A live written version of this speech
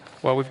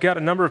Well, we've got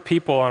a number of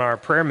people on our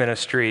prayer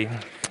ministry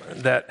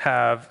that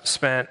have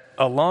spent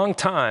a long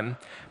time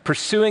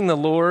pursuing the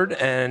Lord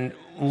and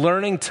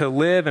learning to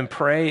live and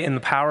pray in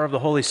the power of the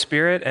Holy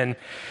Spirit. And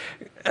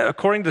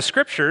according to the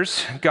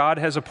scriptures, God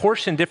has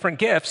apportioned different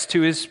gifts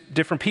to his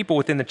different people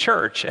within the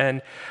church.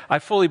 And I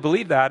fully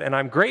believe that, and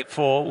I'm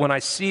grateful when I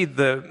see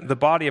the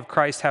body of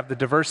Christ have the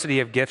diversity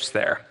of gifts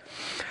there.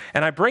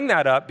 And I bring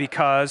that up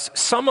because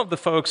some of the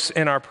folks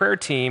in our prayer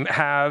team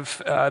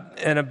have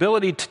an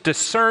ability to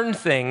discern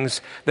things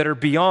that are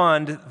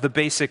beyond the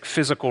basic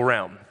physical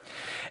realm.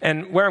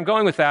 And where I'm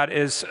going with that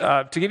is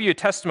to give you a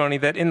testimony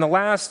that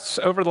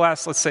over the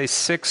last, let's say,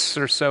 6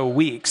 or so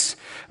weeks,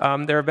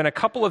 there have been a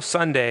couple of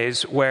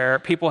Sundays where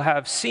people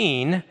have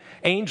seen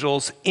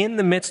angels in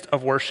the midst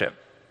of worship,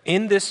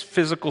 in this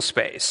physical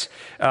space.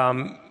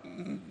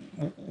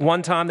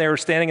 One time they were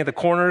standing at the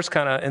corners,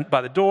 kind of by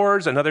the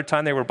doors. Another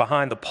time they were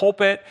behind the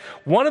pulpit.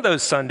 One of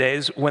those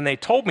Sundays, when they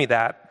told me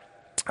that,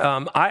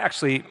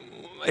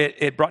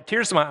 it brought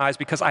tears to my eyes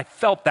because I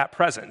felt that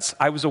presence.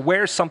 I was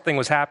aware something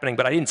was happening,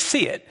 but I didn't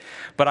see it.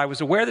 But I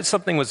was aware that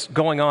something was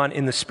going on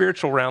in the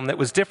spiritual realm that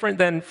was different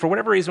than, for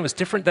whatever reason, was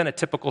different than a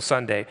typical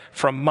Sunday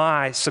from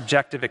my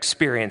subjective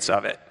experience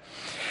of it.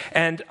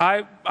 And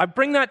I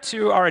bring that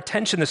to our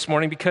attention this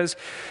morning because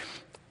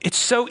it's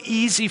so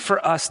easy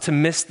for us to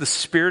miss the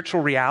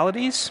spiritual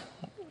realities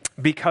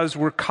because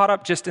we're caught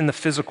up just in the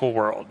physical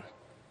world.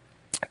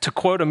 To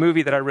quote a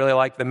movie that I really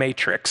like, The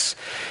Matrix,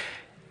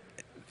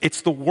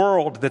 it's the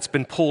world that's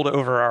been pulled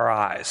over our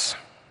eyes,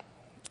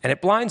 and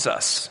it blinds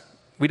us.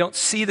 We don't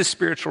see the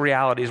spiritual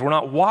realities. We're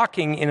not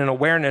walking in an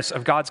awareness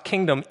of God's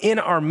kingdom in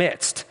our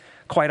midst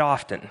quite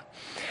often.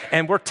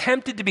 And we're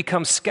tempted to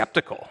become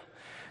skeptical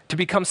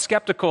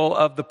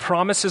of the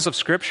promises of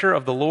Scripture,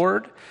 of the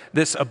Lord,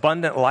 this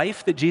abundant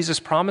life that Jesus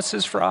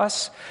promises for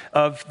us,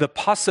 of the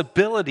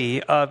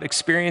possibility of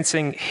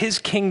experiencing his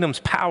kingdom's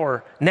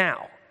power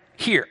now,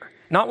 here.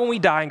 Not when we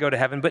die and go to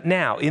heaven, but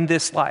now, in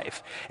this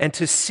life, and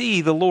to see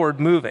the Lord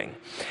moving.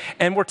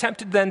 And we're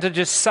tempted then to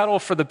just settle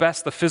for the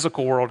best the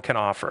physical world can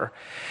offer.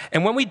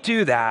 And when we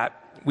do that,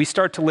 we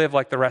start to live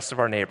like the rest of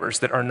our neighbors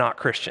that are not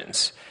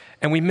Christians.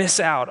 And we miss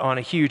out on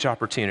a huge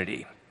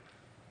opportunity.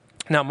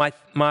 Now,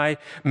 my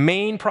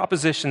main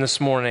proposition this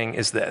morning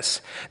is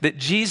this, that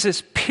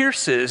Jesus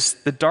pierces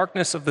the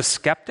darkness of the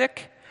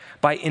skeptic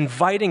by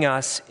inviting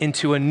us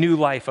into a new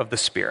life of the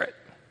Spirit.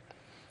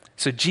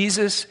 So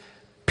Jesus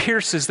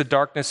pierces the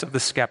darkness of the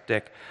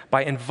skeptic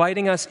by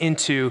inviting us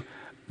into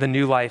the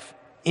new life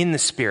in the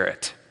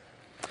Spirit.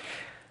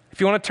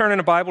 If you want to turn in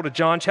a Bible to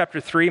John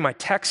chapter 3, my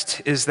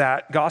text is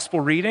that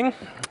gospel reading,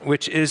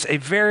 which is a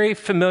very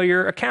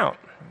familiar account.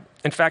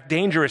 In fact,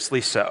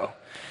 dangerously so.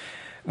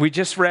 We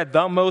just read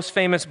the most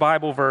famous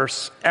Bible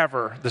verse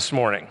ever this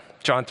morning,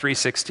 John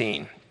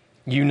 3:16.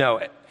 You know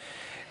it.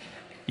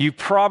 You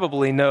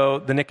probably know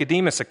the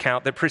Nicodemus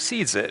account that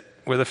precedes it,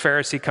 where the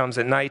Pharisee comes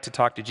at night to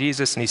talk to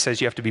Jesus and he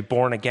says you have to be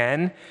born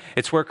again.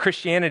 It's where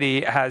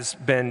Christianity has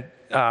been,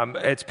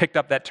 it's picked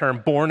up that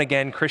term, born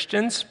again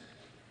Christians.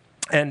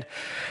 And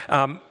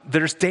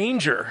there's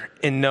danger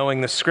in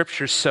knowing the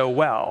scriptures so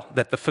well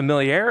that the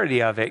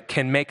familiarity of it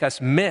can make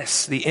us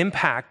miss the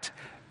impact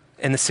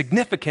and the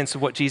significance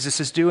of what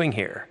Jesus is doing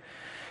here.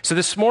 So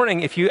this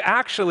morning, if you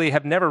actually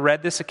have never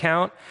read this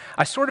account,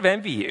 I sort of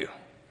envy you.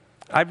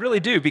 I really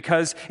do,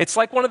 because it's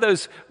like one of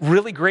those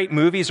really great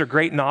movies or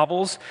great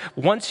novels.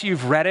 Once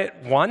you've read it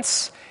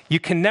once, you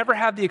can never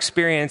have the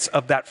experience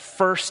of that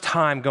first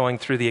time going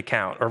through the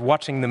account or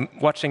watching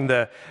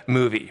the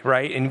movie,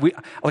 right? And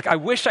I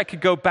wish I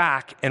could go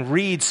back and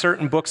read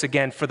certain books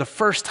again for the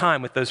first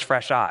time with those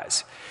fresh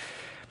eyes.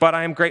 But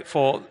I am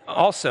grateful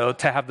also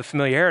to have the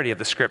familiarity of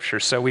the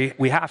scriptures, so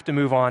we have to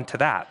move on to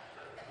that.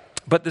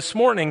 But this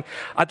morning,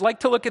 I'd like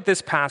to look at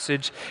this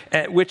passage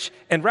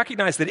and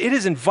recognize that it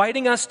is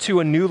inviting us to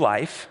a new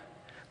life,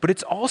 but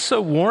it's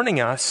also warning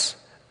us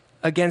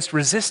against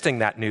resisting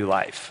that new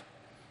life.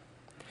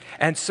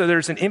 And so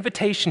there's an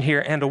invitation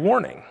here and a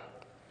warning.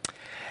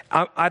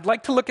 I'd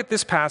like to look at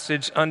this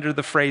passage under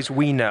the phrase,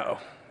 we know.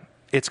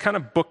 It's kind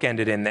of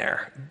bookended in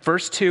there.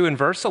 Verse 2 and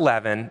verse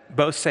 11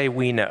 both say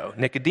we know.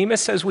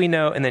 Nicodemus says we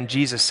know, and then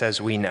Jesus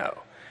says we know.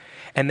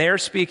 And they are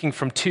speaking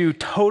from two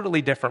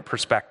totally different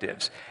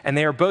perspectives. And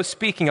they are both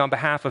speaking on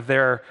behalf of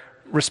their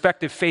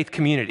respective faith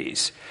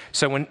communities.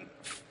 So when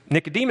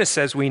Nicodemus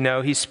says we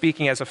know, he's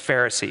speaking as a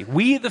Pharisee.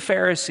 We, the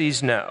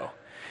Pharisees, know.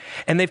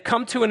 And they've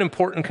come to an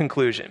important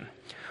conclusion.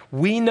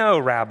 We know,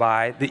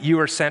 Rabbi, that you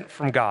are sent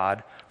from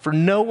God, for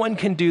no one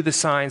can do the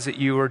signs that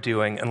you are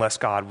doing unless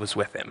God was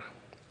with him.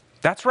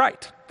 That's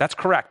right. That's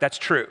correct. That's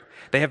true.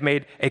 They have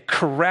made a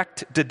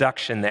correct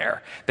deduction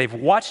there. They've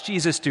watched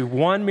Jesus do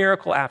one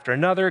miracle after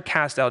another,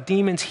 cast out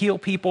demons, heal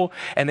people,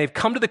 and they've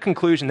come to the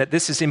conclusion that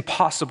this is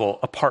impossible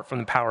apart from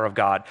the power of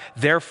God.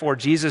 Therefore,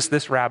 Jesus,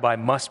 this rabbi,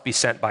 must be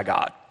sent by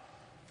God.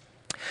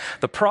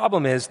 The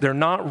problem is they're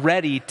not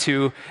ready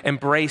to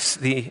embrace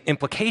the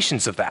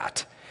implications of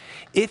that.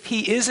 If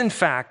he is in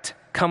fact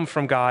come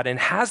from God and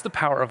has the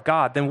power of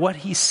God, then what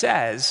he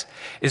says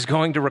is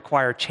going to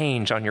require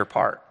change on your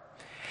part.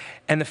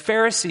 And the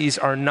Pharisees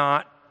are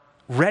not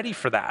ready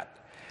for that.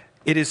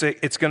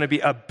 It's going to be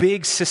a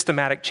big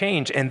systematic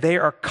change, and they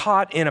are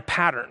caught in a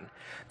pattern.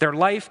 Their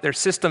life, their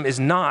system is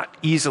not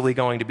easily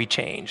going to be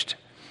changed,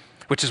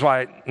 which is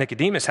why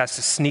Nicodemus has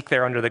to sneak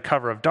there under the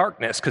cover of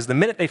darkness, because the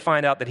minute they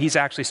find out that he's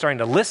actually starting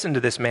to listen to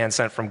this man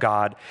sent from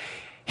God,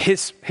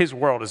 his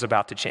world is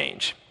about to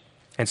change.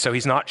 And so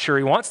he's not sure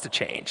he wants to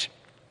change.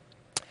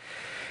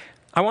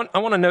 I want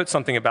to note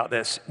something about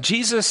this.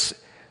 Jesus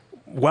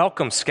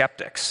welcomes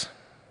skeptics.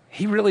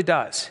 He really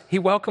does. He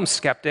welcomes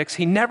skeptics.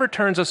 He never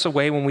turns us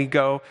away when we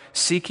go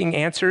seeking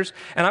answers.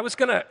 And I was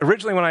going to,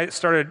 originally when I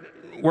started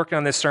working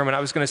on this sermon, I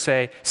was going to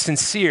say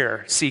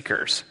sincere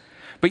seekers.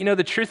 But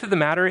the truth of the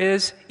matter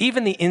is,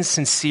 even the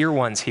insincere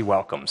ones he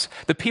welcomes.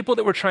 The people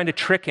that were trying to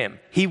trick him,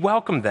 he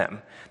welcomed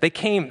them.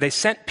 They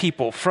sent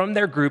people from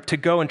their group to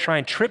go and try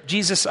and trip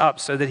Jesus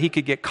up so that he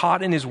could get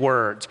caught in his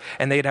words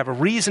and they'd have a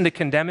reason to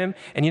condemn him.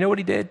 And you know what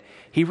he did?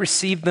 He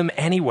received them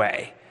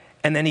anyway.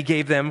 And then he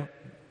gave them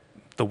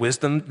the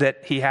wisdom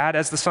that he had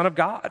as the Son of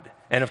God.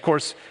 And of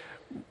course,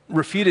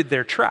 refuted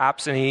their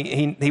traps, and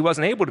he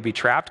wasn't able to be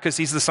trapped because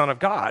he's the Son of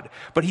God.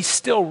 But he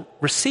still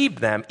received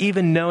them,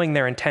 even knowing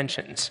their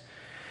intentions.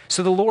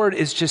 So the Lord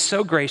is just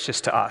so gracious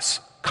to us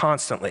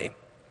constantly.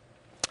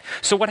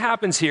 So what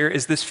happens here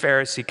is this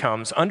Pharisee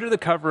comes under the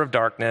cover of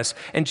darkness,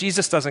 and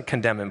Jesus doesn't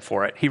condemn him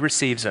for it. He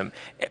receives him.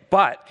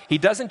 But he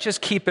doesn't just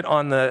keep it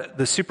on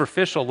the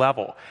superficial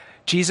level.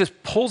 Jesus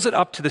pulls it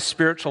up to the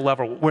spiritual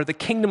level where the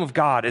kingdom of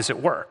God is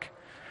at work.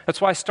 That's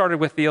why I started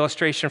with the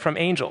illustration from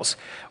angels.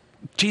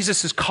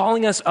 Jesus is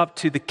calling us up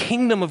to the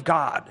kingdom of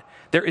God.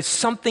 There is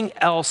something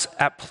else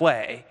at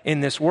play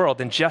in this world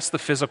than just the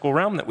physical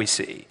realm that we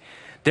see.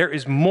 There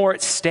is more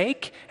at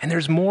stake, and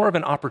there's more of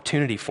an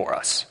opportunity for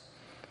us.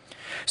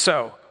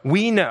 So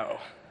we know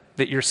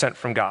that you're sent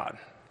from God,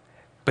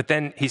 but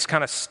then he's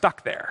kind of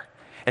stuck there.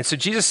 And so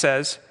Jesus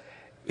says,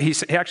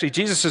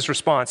 Jesus'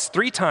 response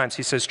 3 times,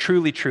 he says,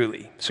 truly,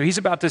 truly. So he's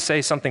about to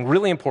say something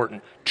really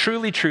important.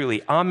 Truly,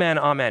 truly, amen,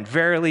 amen,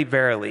 verily,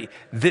 verily.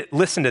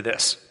 Listen to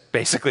this,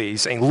 basically.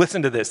 He's saying,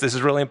 listen to this. This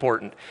is really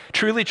important.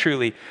 Truly,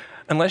 truly,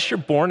 unless you're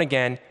born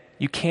again,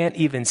 you can't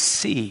even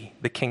see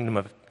the kingdom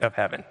of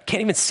heaven.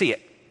 Can't even see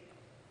it.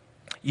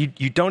 You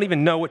don't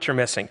even know what you're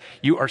missing.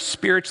 You are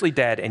spiritually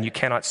dead and you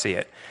cannot see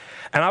it.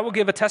 And I will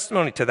give a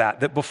testimony to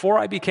that before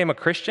I became a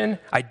Christian,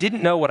 I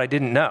didn't know what I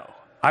didn't know.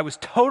 I was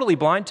totally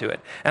blind to it.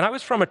 And I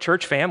was from a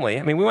church family.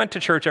 I mean, we went to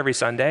church every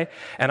Sunday,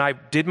 and I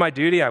did my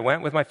duty. I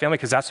went with my family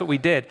because that's what we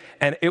did.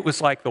 And it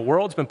was like the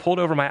world's been pulled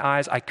over my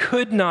eyes. I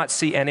could not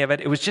see any of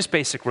it. It was just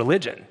basic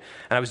religion.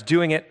 And I was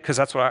doing it because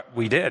that's what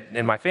we did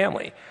in my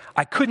family.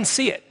 I couldn't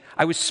see it.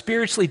 I was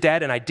spiritually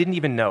dead, and I didn't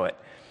even know it.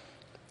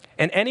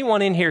 And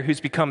anyone in here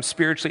who's become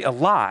spiritually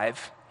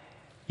alive,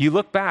 you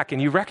look back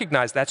and you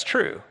recognize that's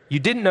true. You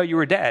didn't know you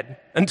were dead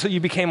until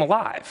you became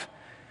alive.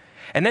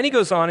 And then he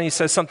goes on and he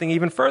says something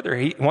even further.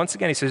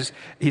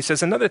 He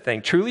says another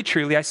thing. Truly,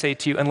 truly, I say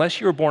to you, unless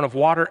you are born of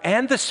water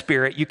and the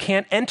Spirit, you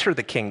can't enter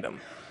the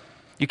kingdom.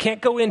 You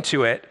can't go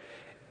into it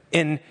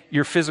in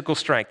your physical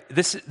strength.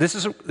 This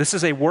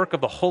is a work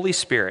of the Holy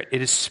Spirit.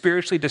 It is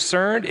spiritually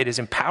discerned. It is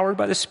empowered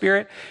by the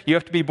Spirit. You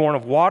have to be born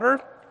of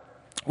water,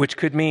 which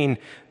could mean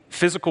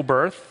physical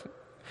birth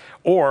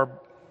or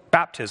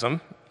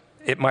baptism.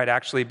 It might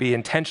actually be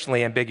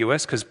intentionally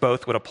ambiguous because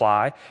both would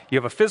apply. You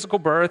have a physical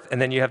birth,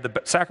 and then you have the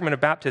sacrament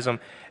of baptism.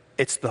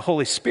 It's the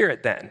Holy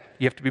Spirit then.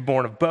 You have to be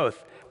born of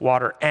both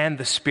water and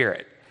the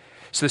Spirit.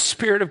 So the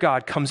Spirit of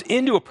God comes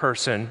into a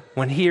person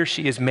when he or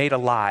she is made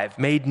alive,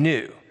 made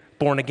new,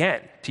 born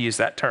again, to use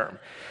that term.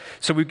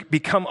 So we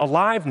become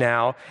alive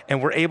now,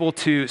 and we're able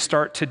to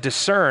start to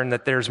discern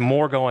that there's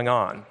more going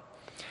on.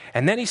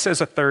 And then he says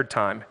a third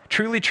time,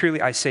 truly,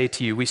 truly, I say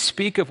to you, we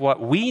speak of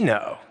what we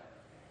know.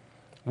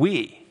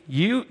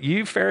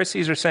 You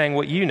Pharisees are saying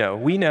what you know.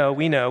 We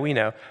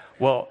know.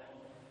 Well,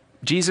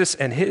 Jesus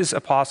and his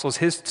apostles,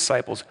 his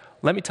disciples,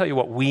 let me tell you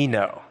what we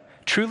know.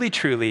 Truly,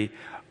 truly,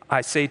 I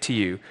say to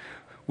you,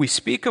 we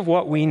speak of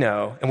what we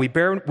know, and we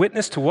bear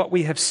witness to what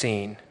we have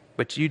seen,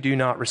 but you do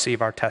not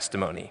receive our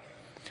testimony.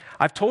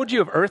 I've told you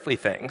of earthly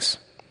things,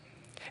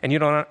 and you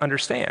don't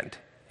understand.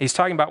 He's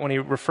talking about when he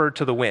referred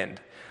to the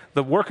wind.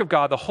 The work of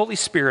God, the Holy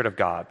Spirit of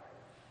God.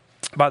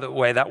 By the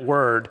way, that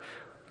word,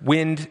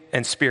 wind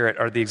and spirit,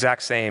 are the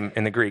exact same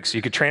in the Greek. So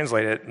you could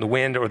translate it, the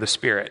wind or the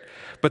spirit.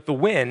 But the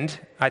wind,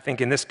 I think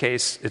in this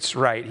case, it's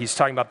right. He's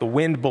talking about the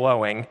wind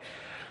blowing.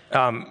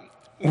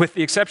 With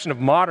the exception of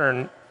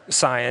modern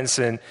science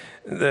and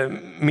the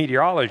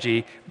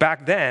meteorology,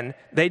 back then,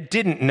 they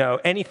didn't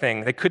know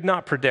anything. They could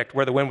not predict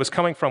where the wind was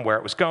coming from, where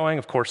it was going.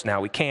 Of course,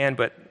 now we can,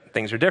 but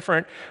things are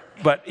different.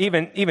 But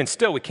even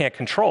still, we can't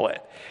control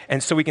it.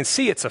 And so we can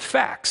see its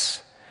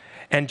effects.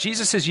 And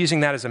Jesus is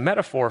using that as a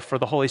metaphor for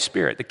the Holy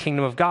Spirit, the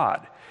kingdom of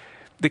God.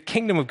 The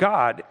kingdom of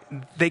God,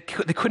 they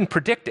couldn't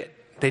predict it.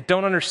 They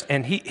don't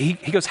understand. And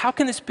he goes, how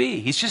can this be?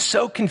 He's just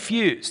so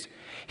confused.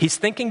 He's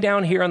thinking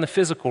down here on the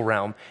physical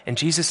realm, and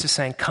Jesus is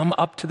saying, come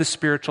up to the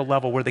spiritual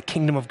level where the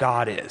kingdom of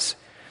God is.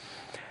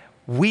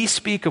 We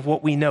speak of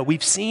what we know.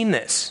 We've seen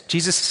this.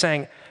 Jesus is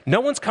saying, No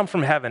one's come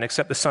from heaven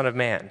except the Son of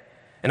Man.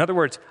 In other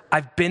words,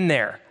 I've been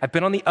there. I've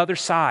been on the other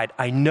side.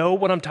 I know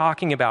what I'm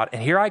talking about.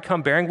 And here I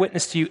come bearing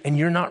witness to you, and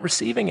you're not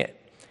receiving it.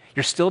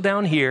 You're still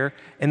down here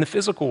in the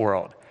physical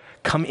world.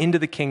 Come into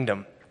the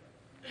kingdom.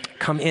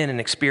 Come in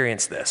and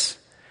experience this.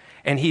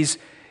 And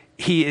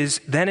he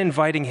is then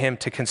inviting him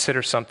to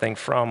consider something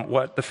from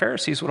what the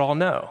Pharisees would all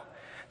know.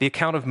 The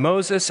account of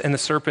Moses and the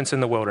serpents in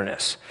the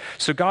wilderness.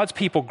 So God's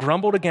people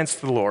grumbled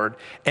against the Lord,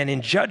 and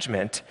in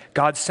judgment,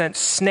 God sent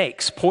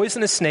snakes,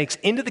 poisonous snakes,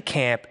 into the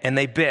camp, and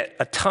they bit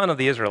a ton of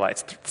the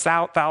Israelites,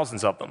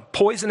 thousands of them.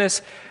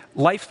 Poisonous,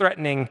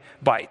 life-threatening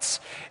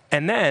bites.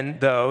 And then,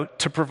 though,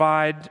 to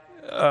provide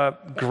a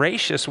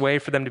gracious way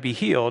for them to be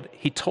healed,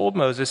 he told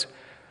Moses,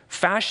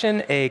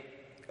 fashion a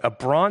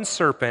bronze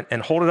serpent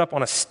and hold it up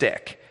on a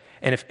stick.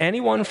 And if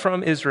anyone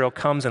from Israel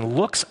comes and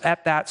looks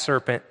at that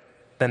serpent,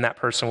 then that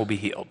person will be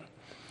healed.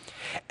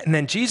 And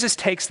then Jesus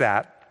takes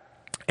that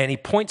and he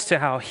points to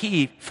how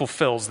he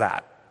fulfills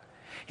that.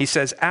 He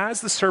says,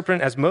 as the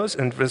serpent, as Moses,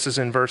 and this is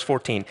in verse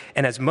 14,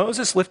 and as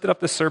Moses lifted up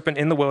the serpent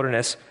in the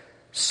wilderness,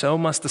 so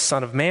must the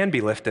Son of Man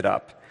be lifted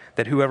up,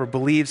 that whoever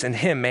believes in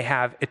him may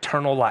have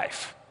eternal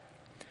life.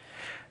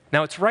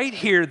 Now, it's right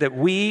here that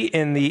we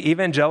in the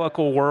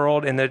evangelical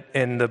world, in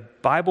the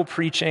Bible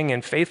preaching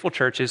and faithful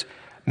churches,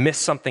 miss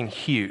something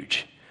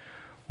huge.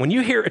 When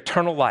you hear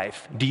eternal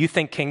life, do you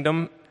think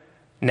kingdom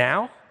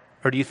now,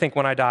 or do you think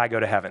when I die, I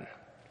go to heaven?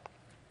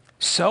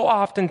 So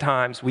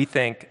oftentimes we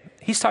think,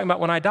 he's talking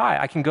about when I die,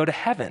 I can go to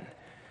heaven.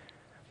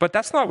 But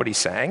that's not what he's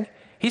saying.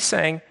 He's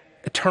saying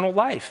eternal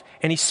life.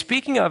 And he's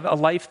speaking of a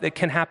life that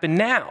can happen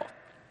now.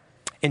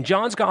 In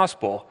John's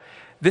gospel,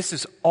 this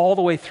is all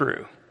the way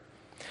through.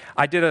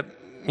 I did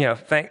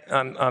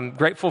I'm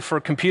grateful for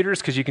computers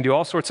because you can do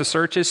all sorts of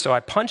searches. So I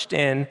punched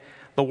in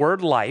the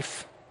word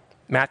life,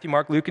 Matthew,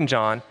 Mark, Luke, and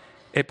John.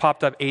 It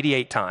popped up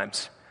 88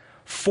 times.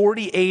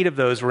 48 of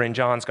those were in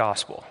John's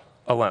gospel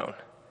alone.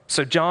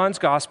 So John's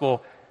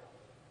gospel,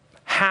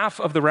 half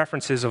of the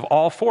references of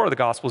all four of the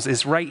gospels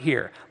is right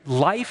here.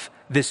 Life,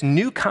 this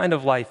new kind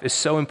of life, is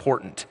so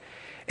important.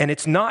 And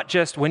it's not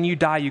just when you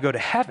die, you go to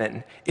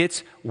heaven.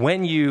 It's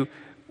when you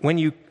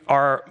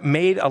are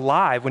made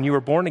alive, when you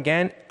were born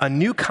again, a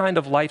new kind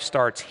of life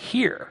starts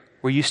here,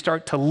 where you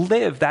start to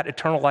live that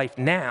eternal life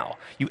now.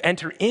 You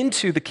enter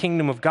into the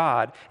kingdom of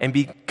God and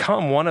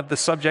become one of the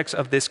subjects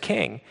of this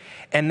king.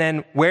 And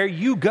then where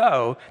you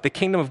go, the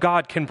kingdom of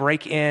God can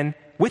break in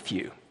with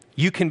you.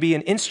 You can be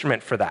an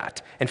instrument for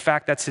that. In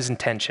fact, that's his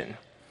intention.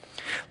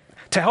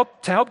 To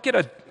help get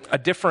a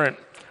different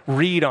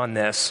read on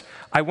this,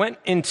 I went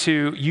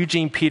into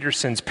Eugene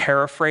Peterson's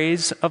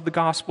paraphrase of the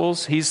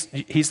Gospels. He's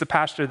the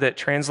pastor that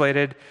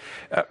translated,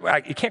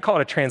 you can't call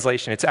it a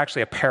translation, it's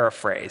actually a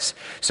paraphrase.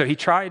 So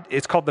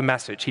it's called The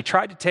Message. He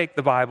tried to take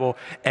the Bible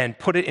and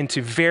put it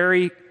into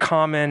very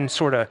common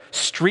sort of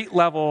street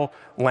level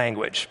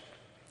language.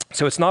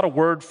 So it's not a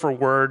word for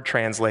word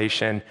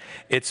translation,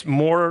 it's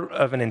more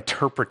of an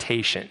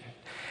interpretation.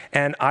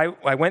 And I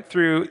went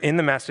through in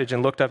the Message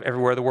and looked up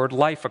everywhere the word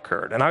life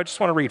occurred. And I just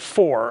want to read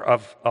 4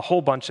 of a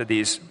whole bunch of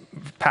these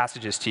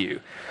passages to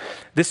you.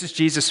 This is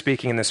Jesus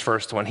speaking in this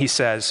first one. He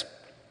says,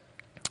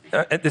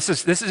 this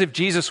is if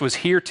Jesus was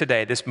here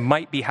today, this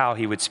might be how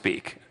he would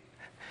speak.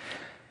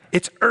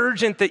 It's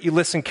urgent that you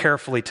listen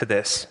carefully to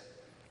this.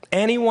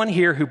 Anyone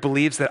here who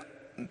believes that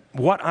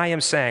what I am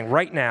saying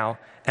right now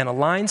and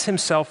aligns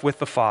himself with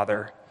the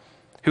Father,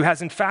 who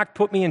has in fact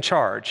put me in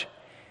charge,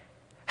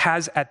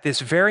 has at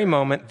this very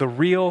moment the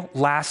real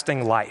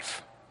lasting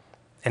life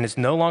and is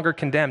no longer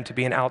condemned to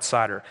be an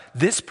outsider.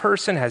 This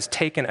person has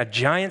taken a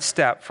giant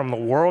step from the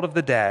world of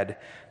the dead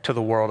to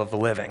the world of the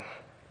living.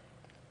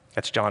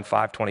 That's John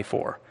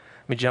 5:24.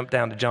 Let me jump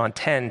down to John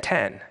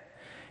 10:10.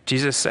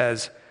 Jesus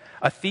says,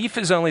 a thief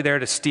is only there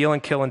to steal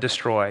and kill and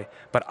destroy,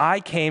 but I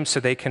came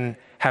so they can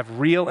have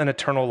real and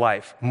eternal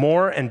life,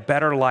 more and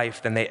better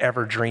life than they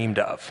ever dreamed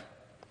of.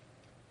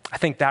 I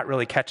think that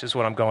really catches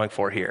what I'm going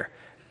for here.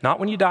 Not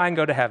when you die and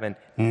go to heaven.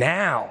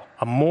 Now,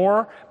 a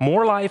more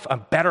life, a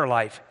better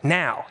life.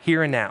 Now,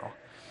 here and now.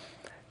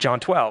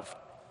 John 12.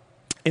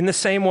 In the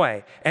same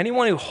way,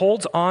 anyone who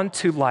holds on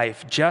to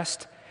life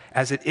just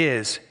as it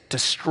is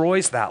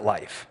destroys that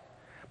life.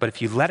 But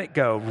if you let it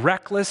go,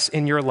 reckless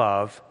in your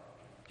love,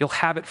 you'll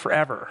have it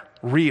forever,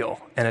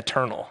 real and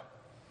eternal.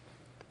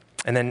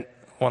 And then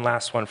one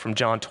last one from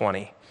John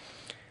 20.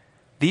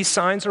 These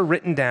signs are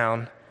written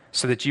down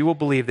so that you will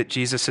believe that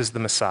Jesus is the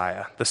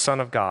Messiah, the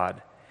Son of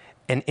God,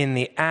 and in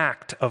the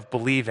act of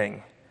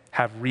believing,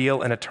 have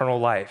real and eternal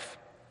life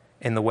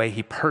in the way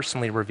he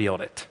personally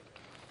revealed it.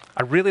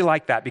 I really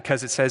like that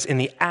because it says in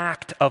the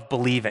act of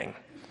believing.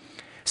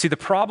 See, the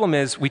problem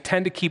is we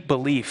tend to keep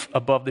belief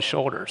above the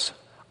shoulders.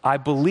 I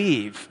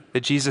believe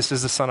that Jesus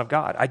is the Son of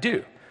God. I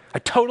do. I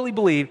totally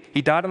believe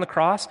he died on the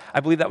cross. I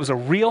believe that was a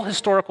real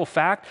historical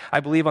fact.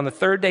 I believe on the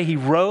third day he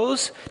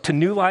rose to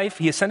new life.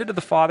 He ascended to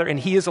the Father and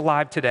he is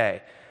alive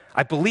today.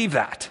 I believe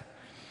that.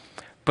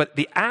 But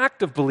the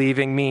act of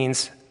believing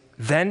means,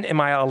 then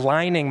am I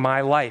aligning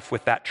my life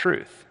with that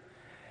truth?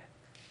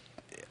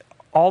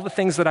 All the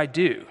things that I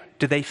do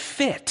they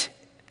fit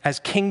as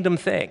kingdom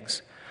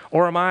things?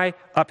 Or am I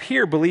up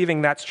here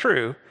believing that's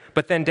true,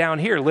 but then down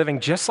here living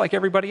just like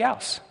everybody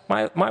else?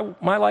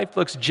 My life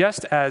looks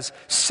just as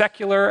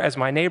secular as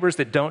my neighbors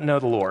that don't know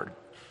the Lord.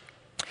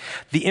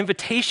 The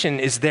invitation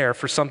is there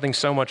for something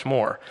so much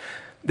more.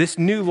 This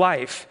new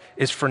life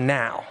is for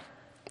now,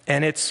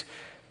 and it's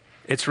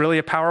really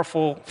a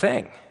powerful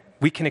thing.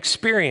 We can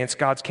experience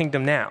God's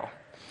kingdom now.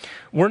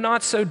 We're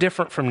not so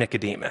different from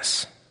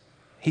Nicodemus.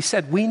 He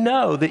said, we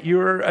know that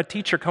you're a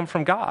teacher come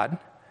from God,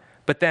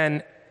 but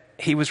then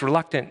he was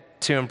reluctant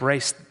to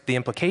embrace the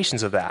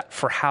implications of that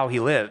for how he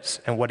lives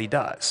and what he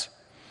does.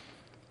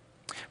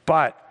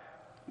 But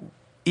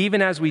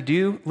even as we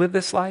do live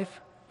this life,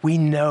 we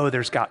know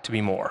there's got to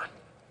be more.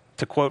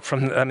 To quote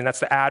from, that's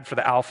the ad for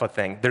the Alpha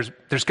thing.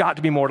 There's got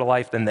to be more to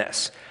life than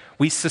this.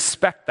 We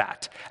suspect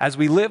that. As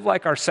we live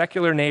like our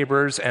secular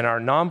neighbors and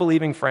our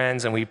non-believing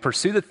friends and we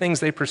pursue the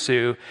things they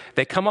pursue,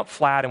 they come up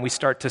flat and we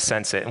start to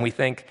sense it. And we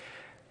think,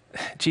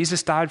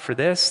 Jesus died for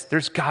this.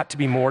 There's got to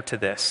be more to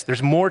this.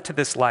 There's more to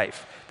this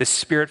life, this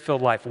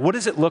spirit-filled life. What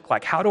does it look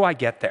like? How do I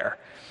get there?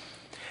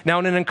 Now,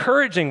 in an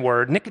encouraging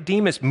word,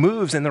 Nicodemus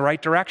moves in the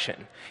right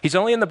direction. He's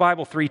only in the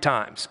Bible 3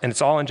 times, and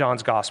it's all in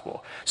John's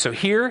gospel. So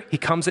here, he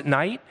comes at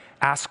night,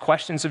 asks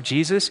questions of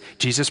Jesus.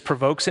 Jesus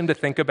provokes him to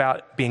think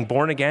about being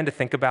born again, to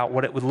think about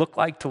what it would look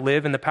like to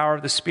live in the power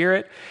of the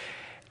Spirit.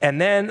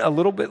 And then a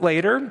little bit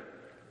later,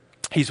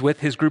 he's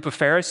with his group of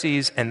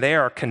Pharisees, and they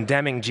are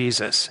condemning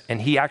Jesus.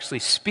 And he actually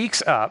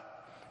speaks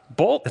up,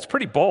 bold. It's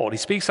pretty bold. He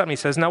speaks up and he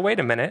says, now, wait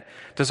a minute.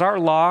 Does our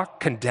law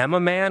condemn a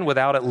man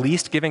without at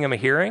least giving him a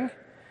hearing?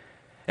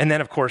 And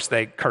then, of course,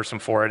 they curse him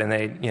for it and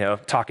they,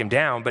 talk him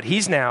down. But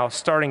he's now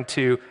starting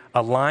to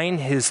align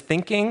his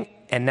thinking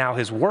and now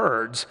his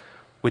words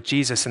with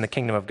Jesus and the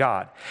kingdom of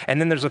God. And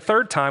then there's a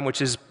third time,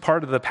 which is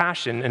part of the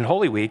Passion in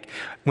Holy Week,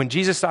 when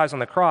Jesus dies on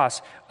the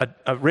cross,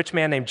 a rich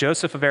man named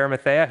Joseph of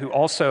Arimathea, who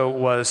also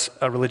was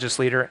a religious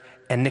leader,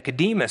 and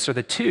Nicodemus are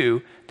the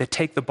two that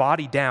take the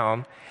body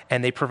down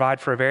and they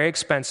provide for a very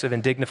expensive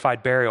and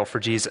dignified burial for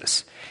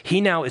Jesus. He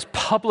now is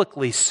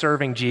publicly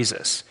serving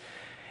Jesus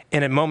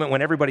in a moment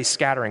when everybody's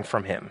scattering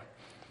from him.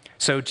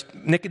 So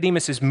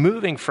Nicodemus is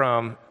moving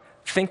from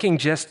thinking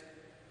just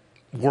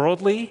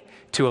worldly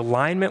to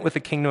alignment with the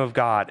kingdom of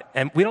God.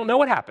 And we don't know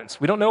what happens.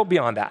 We don't know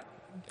beyond that.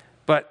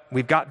 But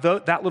we've got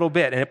that little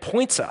bit, and it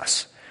points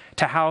us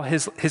to how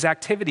his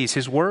activities,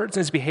 his words,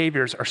 and his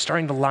behaviors are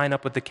starting to line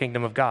up with the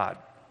kingdom of God.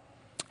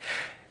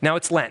 Now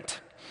it's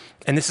Lent,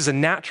 and this is a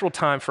natural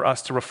time for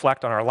us to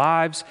reflect on our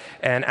lives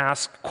and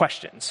ask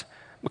questions.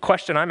 The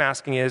question I'm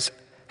asking is,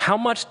 how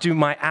much do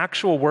my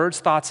actual words,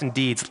 thoughts, and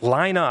deeds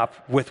line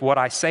up with what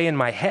I say in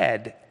my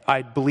head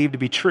I believe to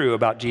be true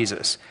about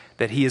Jesus?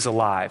 That he is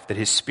alive, that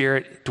his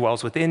spirit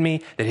dwells within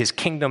me, that his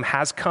kingdom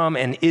has come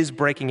and is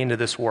breaking into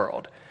this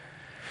world.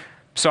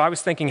 So I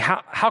was thinking,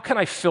 how can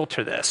I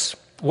filter this?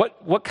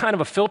 What kind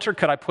of a filter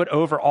could I put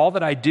over all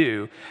that I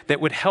do that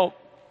would help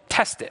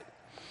test it?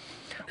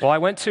 Well, I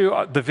went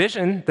to the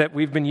vision that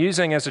we've been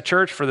using as a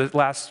church for the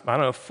last,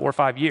 4 or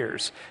 5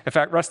 years. In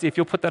fact, Rusty, if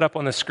you'll put that up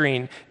on the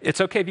screen,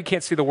 it's okay if you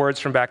can't see the words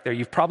from back there.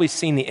 You've probably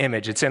seen the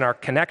image. It's in our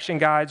connection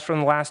guides from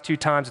the last 2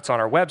 times. It's on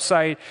our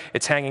website.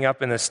 It's hanging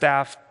up in the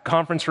staff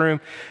conference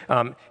room.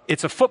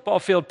 It's a football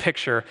field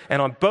picture,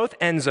 and on both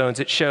end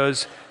zones, it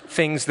shows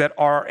things that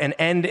are an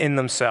end in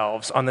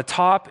themselves. On the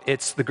top,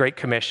 it's the Great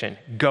Commission,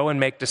 go and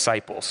make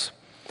disciples.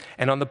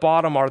 And on the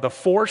bottom are the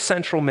 4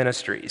 central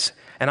ministries.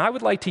 And I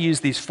would like to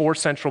use these 4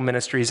 central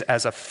ministries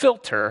as a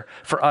filter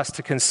for us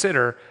to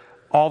consider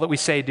all that we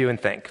say, do, and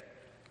think.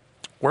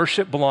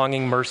 Worship,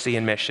 belonging, mercy,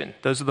 and mission.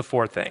 Those are the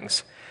 4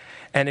 things.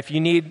 And if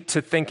you need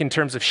to think in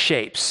terms of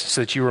shapes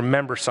so that you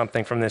remember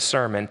something from this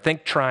sermon,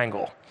 think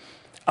triangle.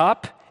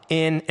 Up,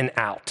 in, and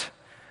out.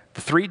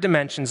 The 3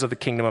 dimensions of the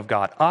kingdom of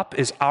God. Up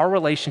is our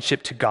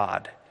relationship to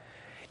God.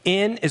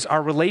 In is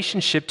our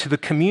relationship to the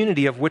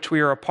community of which we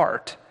are a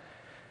part.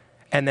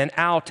 And then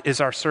out is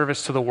our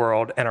service to the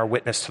world and our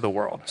witness to the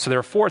world. So there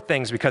are 4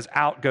 things because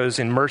out goes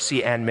in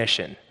mercy and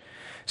mission.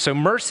 So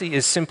mercy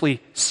is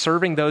simply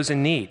serving those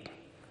in need.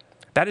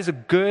 That is a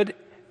good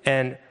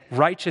and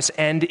righteous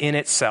end in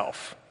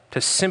itself,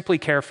 to simply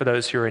care for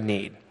those who are in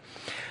need.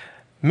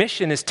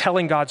 Mission is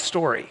telling God's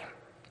story.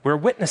 We're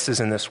witnesses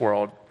in this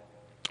world.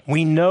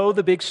 We know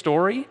the big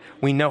story,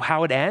 we know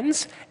how it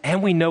ends,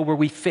 and we know where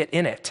we fit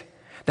in it.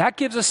 That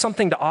gives us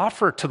something to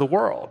offer to the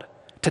world,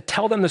 to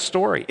tell them the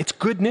story. It's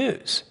good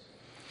news.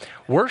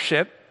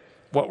 Worship,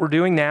 what we're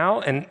doing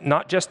now, and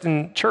not just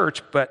in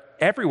church, but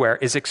everywhere,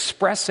 is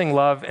expressing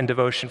love and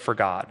devotion for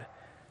God.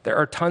 There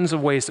are tons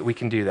of ways that we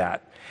can do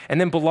that. And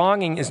then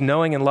belonging is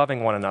knowing and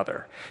loving one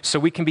another. So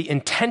we can be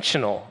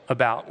intentional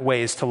about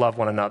ways to love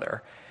one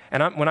another.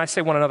 And when I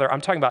say one another,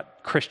 I'm talking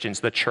about Christians,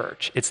 the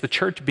church. It's the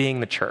church being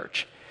the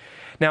church.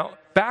 Now,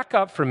 back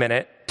up for a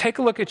minute. Take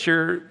a look at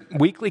your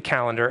weekly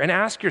calendar and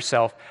ask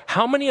yourself,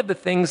 how many of the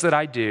things that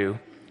I do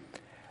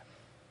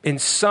in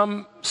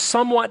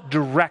somewhat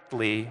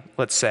directly,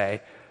 let's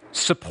say,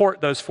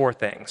 support those 4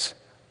 things?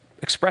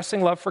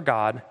 Expressing love for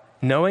God,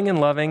 knowing and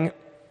loving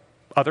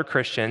other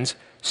Christians,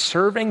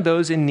 serving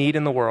those in need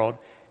in the world,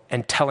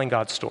 and telling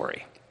God's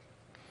story.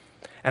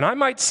 And I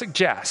might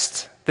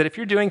suggest that if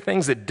you're doing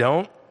things that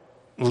don't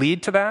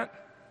lead to that,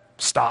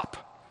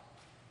 stop.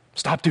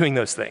 Stop doing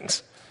those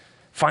things.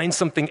 Find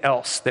something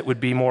else that would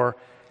be more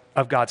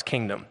of God's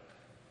kingdom.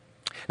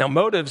 Now,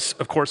 motives,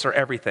 of course, are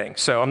everything.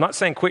 So I'm not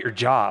saying quit your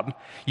job.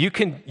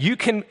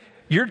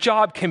 Your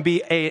job can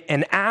be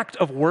an act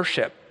of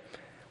worship.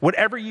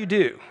 Whatever you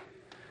do,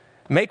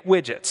 make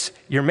widgets.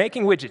 You're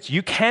making widgets.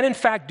 You can, in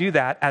fact, do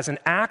that as an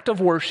act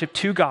of worship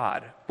to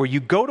God, where you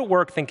go to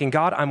work thinking,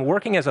 God, I'm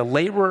working as a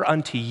laborer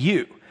unto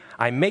you.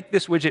 I make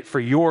this widget for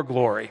your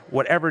glory,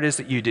 whatever it is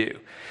that you do.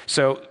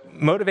 So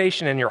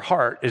motivation in your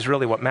heart is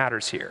really what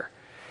matters here.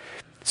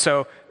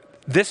 So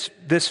this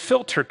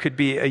filter could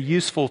be a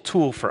useful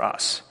tool for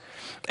us.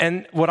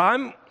 And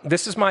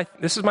this is my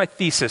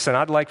thesis, and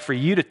I'd like for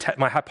you to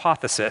my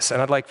hypothesis,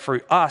 and I'd like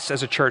for us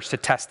as a church to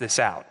test this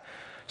out.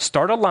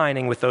 Start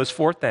aligning with those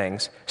 4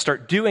 things.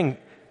 Start doing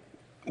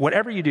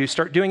whatever you do,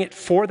 start doing it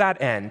for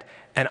that end.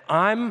 And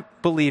I'm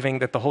believing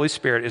that the Holy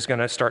Spirit is going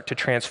to start to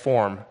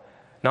transform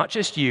not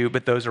just you,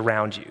 but those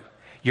around you.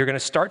 You're going to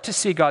start to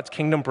see God's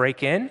kingdom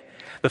break in.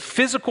 The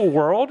physical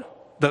world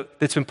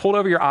that's been pulled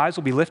over your eyes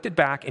will be lifted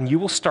back, and you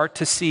will start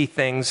to see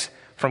things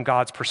from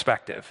God's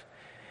perspective.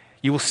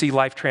 You will see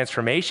life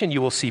transformation.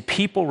 You will see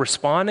people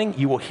responding.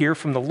 You will hear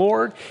from the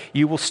Lord.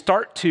 You will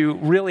start to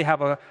really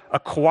have a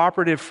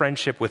cooperative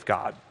friendship with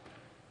God.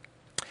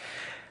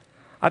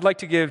 I'd like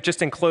to give,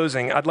 just in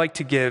closing, I'd like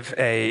to give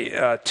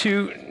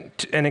two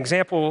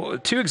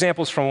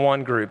examples from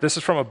one group. This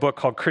is from a book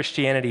called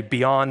Christianity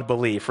Beyond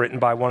Belief, written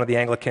by one of the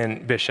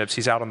Anglican bishops.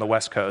 He's out on the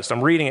West Coast.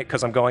 I'm reading it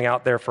because I'm going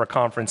out there for a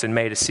conference in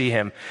May to see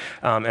him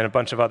and a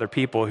bunch of other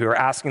people who are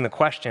asking the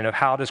question of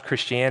how does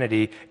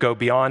Christianity go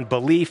beyond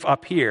belief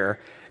up here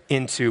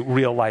into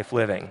real life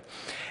living.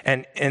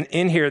 And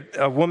in here,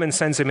 a woman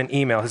sends him an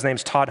email. His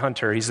name's Todd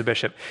Hunter. He's the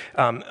bishop.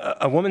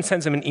 A woman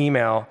sends him an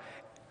email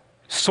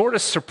sort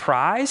of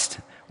surprised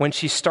when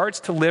she starts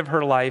to live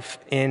her life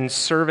in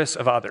service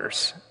of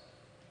others,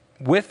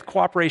 with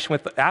cooperation,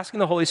 with asking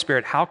the Holy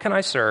Spirit, how can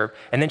I serve?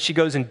 And then she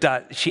goes and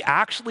she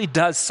actually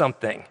does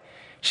something.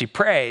 She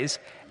prays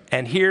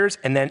and hears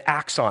and then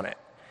acts on it.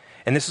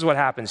 And this is what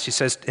happens. She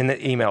says in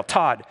the email,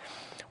 Todd,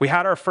 we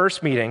had our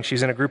first meeting.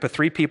 She's in a group of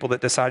 3 people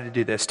that decided to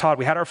do this. Todd,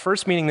 we had our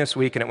first meeting this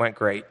week and it went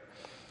great.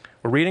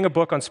 We're reading a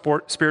book on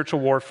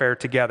spiritual warfare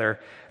together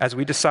as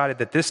we decided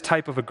that this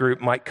type of a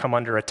group might come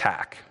under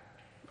attack.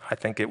 I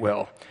think it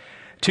will.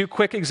 2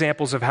 quick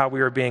examples of how we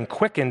are being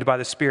quickened by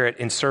the Spirit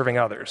in serving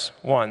others.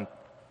 1,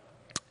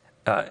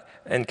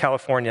 in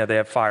California, they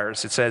have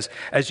fires. It says,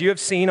 as you have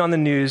seen on the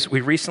news, we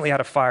recently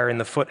had a fire in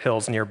the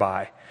foothills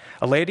nearby.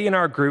 A lady in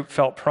our group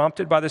felt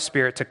prompted by the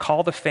Spirit to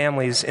call the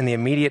families in the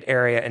immediate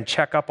area and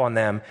check up on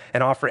them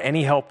and offer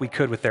any help we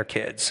could with their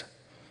kids.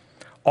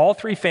 All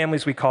 3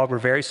 families we called were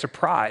very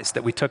surprised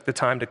that we took the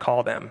time to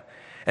call them,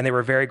 and they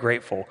were very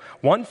grateful.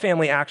 One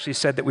family actually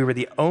said that we were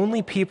the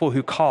only people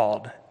who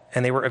called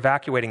and they were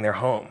evacuating their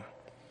home.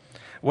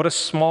 What a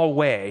small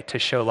way to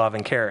show love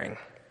and caring.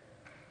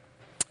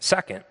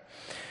 Second,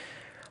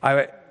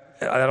 I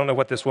don't know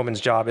what this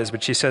woman's job is,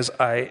 but she says,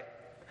 I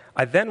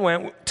then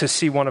went to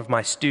see one of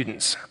my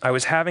students. I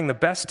was having the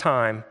best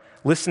time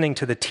listening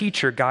to the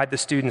teacher guide the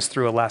students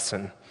through a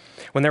lesson.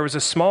 When there was a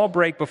small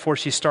break before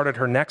she started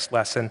her next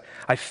lesson,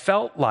 I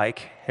felt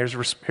like, here's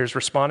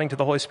responding to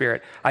the Holy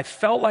Spirit, I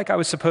felt like I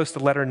was supposed to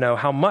let her know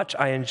how much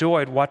I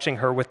enjoyed watching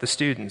her with the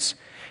students.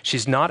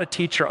 She's not a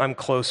teacher I'm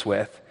close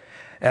with,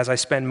 as I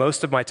spend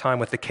most of my time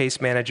with the case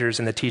managers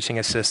and the teaching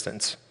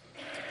assistants.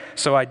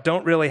 So I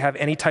don't really have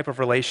any type of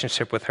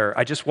relationship with her.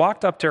 I just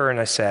walked up to her and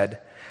I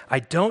said, I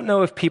don't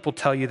know if people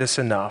tell you this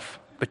enough,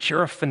 but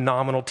you're a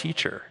phenomenal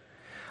teacher.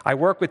 I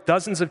work with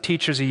dozens of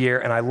teachers a year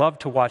and I love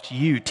to watch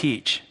you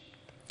teach.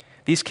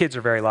 These kids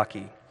are very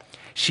lucky.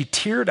 She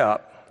teared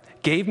up,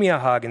 gave me a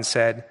hug and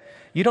said,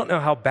 you don't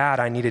know how bad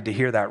I needed to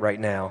hear that right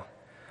now.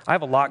 I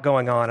have a lot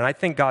going on, and I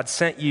think God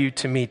sent you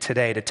to me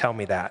today to tell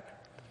me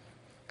that.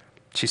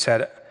 She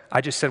said, I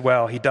just said,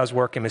 well, he does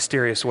work in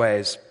mysterious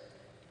ways.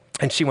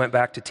 And she went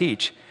back to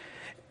teach.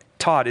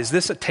 Todd, is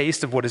this a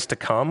taste of what is to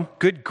come?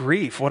 Good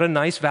grief, what a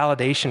nice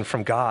validation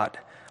from God.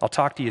 I'll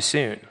talk to you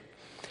soon.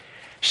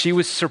 She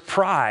was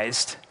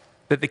surprised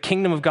that the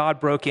kingdom of God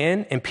broke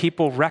in and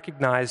people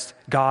recognized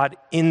God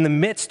in the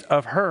midst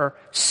of her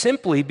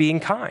simply being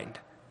kind.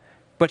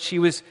 But she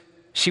was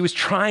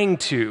trying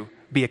to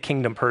be a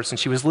kingdom person.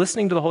 She was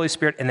listening to the Holy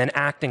Spirit and then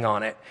acting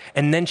on it.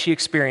 And then she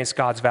experienced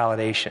God's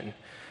validation.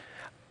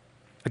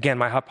 Again,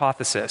 my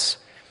hypothesis,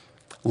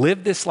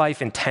 live this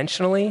life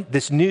intentionally,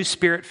 this new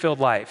Spirit-filled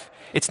life.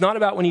 It's not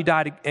about when you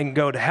die and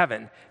go to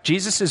heaven.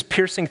 Jesus is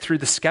piercing through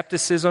the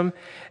skepticism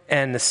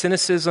and the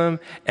cynicism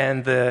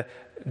and the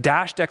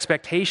dashed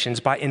expectations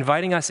by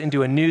inviting us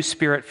into a new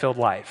Spirit-filled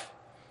life.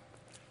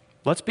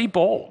 Let's be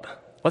bold.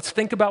 Let's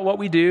think about what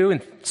we do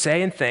and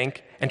say and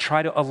think and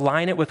try to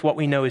align it with what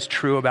we know is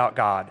true about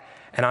God.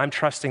 And I'm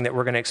trusting that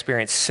we're going to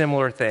experience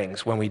similar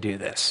things when we do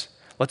this.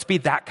 Let's be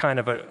that kind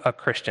of a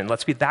Christian.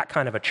 Let's be that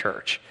kind of a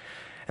church.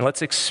 And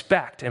let's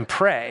expect and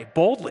pray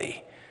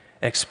boldly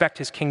and expect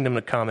his kingdom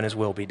to come and his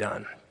will be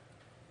done.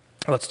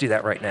 Let's do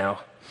that right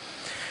now.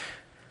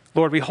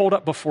 Lord, we hold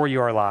up before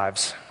you our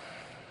lives.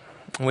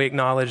 And we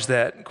acknowledge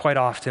that quite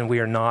often we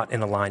are not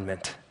in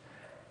alignment.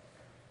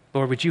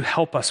 Lord, would you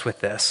help us with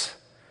this?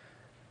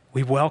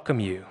 We welcome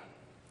you.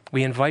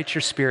 We invite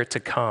your Spirit to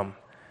come,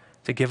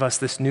 to give us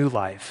this new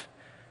life,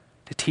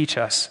 to teach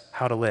us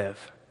how to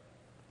live.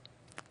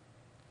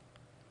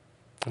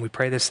 And we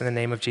pray this in the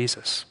name of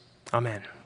Jesus. Amen.